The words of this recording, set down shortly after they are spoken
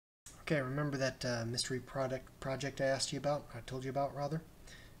Okay, remember that mystery project I asked you about, I told you about rather,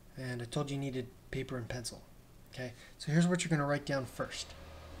 and I told you needed paper and pencil. Okay, so here's what you're going to write down first.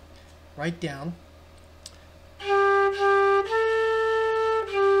 Write down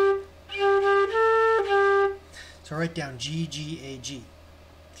G, G, A, G.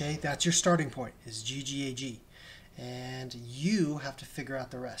 Okay, that's your starting point, is G, G, A, G. And you have to figure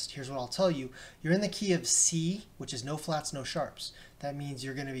out the rest. Here's what I'll tell you. You're in the key of C, which is no flats, no sharps. That means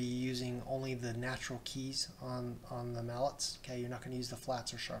you're going to be using only the natural keys on the mallets. Okay, you're not going to use the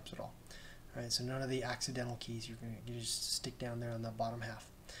flats or sharps at all. All right, so none of the accidental keys. You just stick down there on the bottom half.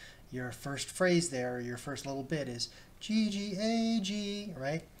 Your first phrase there, your first little bit is G, G, A, G,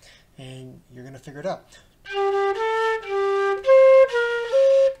 right? And you're going to figure it out.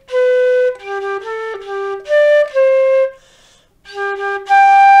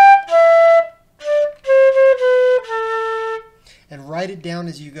 And write it down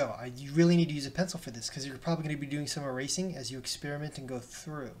as you go. You really need to use a pencil for this because you're probably going to be doing some erasing as you experiment and go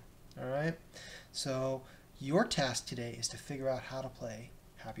through. All right? So your task today is to figure out how to play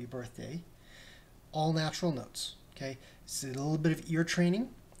Happy Birthday, all natural notes. Okay? It's a little bit of ear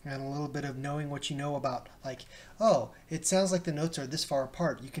training and a little bit of knowing what you know about, like, oh, it sounds like the notes are this far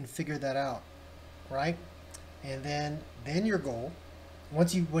apart. You can figure that out, right? And then your goal,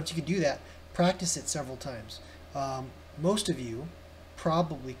 once you can do that, practice it several times. Most of you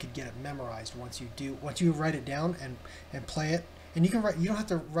probably could get it memorized once you write it down and play it. And you don't have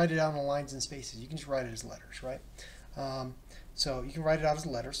to write it out on lines and spaces. You can just write it as letters, right? So you can write it out as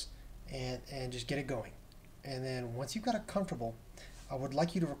letters and just get it going. And then once you've got it comfortable, I would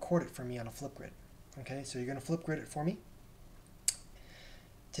like you to record it for me on a flip grid. Okay, so you're going to flip grid it for me.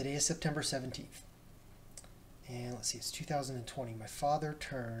 Today is September 17th. And let's see, it's 2020. My father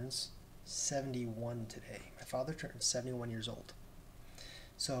turns 71 today. My father turns 71 years old.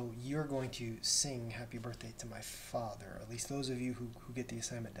 So you're going to sing Happy Birthday to my father, at least those of you who get the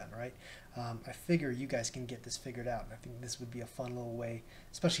assignment done, right? I figure you guys can get this figured out, and I think this would be a fun little way,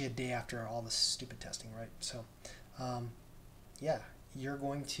 especially a day after all this stupid testing, right? So yeah, you're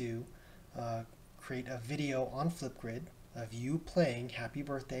going to create a video on Flipgrid of you playing Happy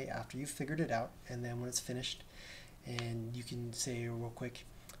Birthday after you've figured it out, and then when it's finished, and you can say real quick,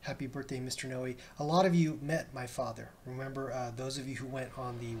 Happy Birthday, Mr. Noe. A lot of you met my father. Remember those of you who went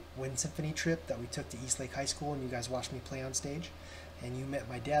on the Wind Symphony trip that we took to Eastlake High School and you guys watched me play on stage? And you met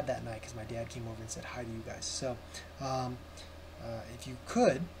my dad that night because my dad came over and said hi to you guys. So if you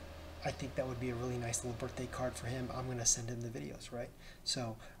could, I think that would be a really nice little birthday card for him. I'm going to send him the videos, right?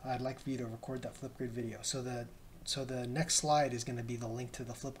 So I'd like for you to record that Flipgrid video. So the next slide is going to be the link to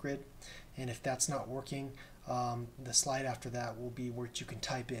the Flipgrid. And if that's not working, the slide after that will be where you can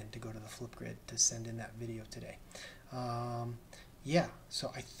type in to go to the Flipgrid to send in that video today. Yeah,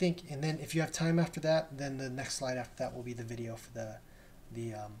 so I think, and then if you have time after that, then the next slide after that will be the video for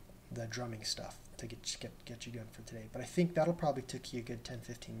the drumming stuff to get you going for today. But I think that'll probably take you a good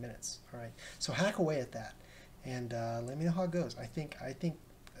 10-15 minutes. All right, so hack away at that, and let me know how it goes. I think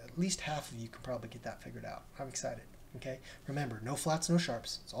at least half of you can probably get that figured out. I'm excited. Okay, remember, no flats, no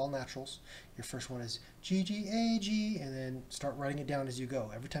sharps. It's all naturals. Your first one is G, G, A, G, and then start writing it down as you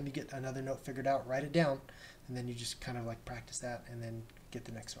go. Every time you get another note figured out, write it down, and then you just kind of like practice that and then get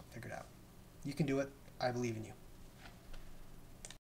the next note figured out. You can do it. I believe in you.